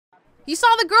You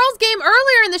saw the girls' game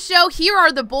earlier in the show. Here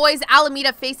are the boys.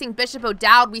 Alameda facing Bishop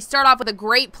ODOWD. We start off with a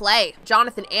great play.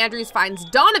 Jonathan Andrews finds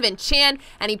Donovan Chan,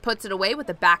 and he puts it away with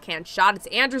a backhand shot. It's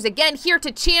Andrews again here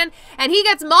to Chan, and he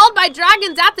gets mauled by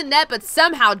Dragons at the net, but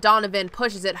somehow Donovan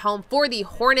pushes it home for the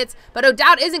Hornets. But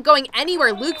ODOWD isn't going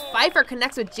anywhere. Luke Pfeiffer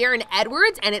connects with JARIN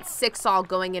Edwards, and it's 6-all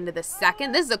going into the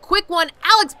second. This is a quick one.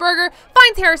 Alex BERGER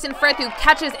finds Harrison FRITH, who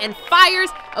catches and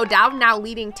fires. ODOWD now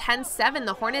leading 10-7.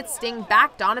 The Hornets sting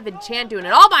back. Donovan Chan doing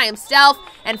it all by himself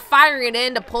and firing it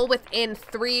in to pull within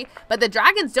 3. But the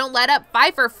Dragons don't let up.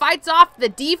 Pfeiffer fights off the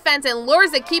defense and lures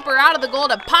the keeper out of the goal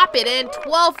to pop it in.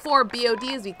 12-4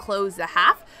 BOD as we close the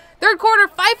half. Third quarter,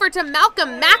 Pfeiffer to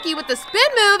Malcolm Mackey with the spin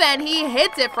move, and he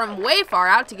hits it from way far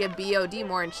out to give BOD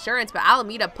more insurance, but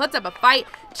Alameda puts up a fight.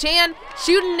 Chan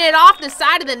shooting it off the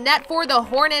side of the net for the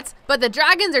Hornets, but the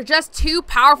Dragons are just too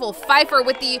powerful. Pfeiffer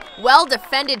with the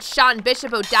well-defended shot, and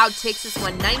Bishop ODOWD takes this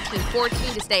one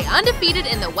 19-14 to stay undefeated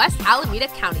in the West Alameda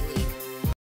County League.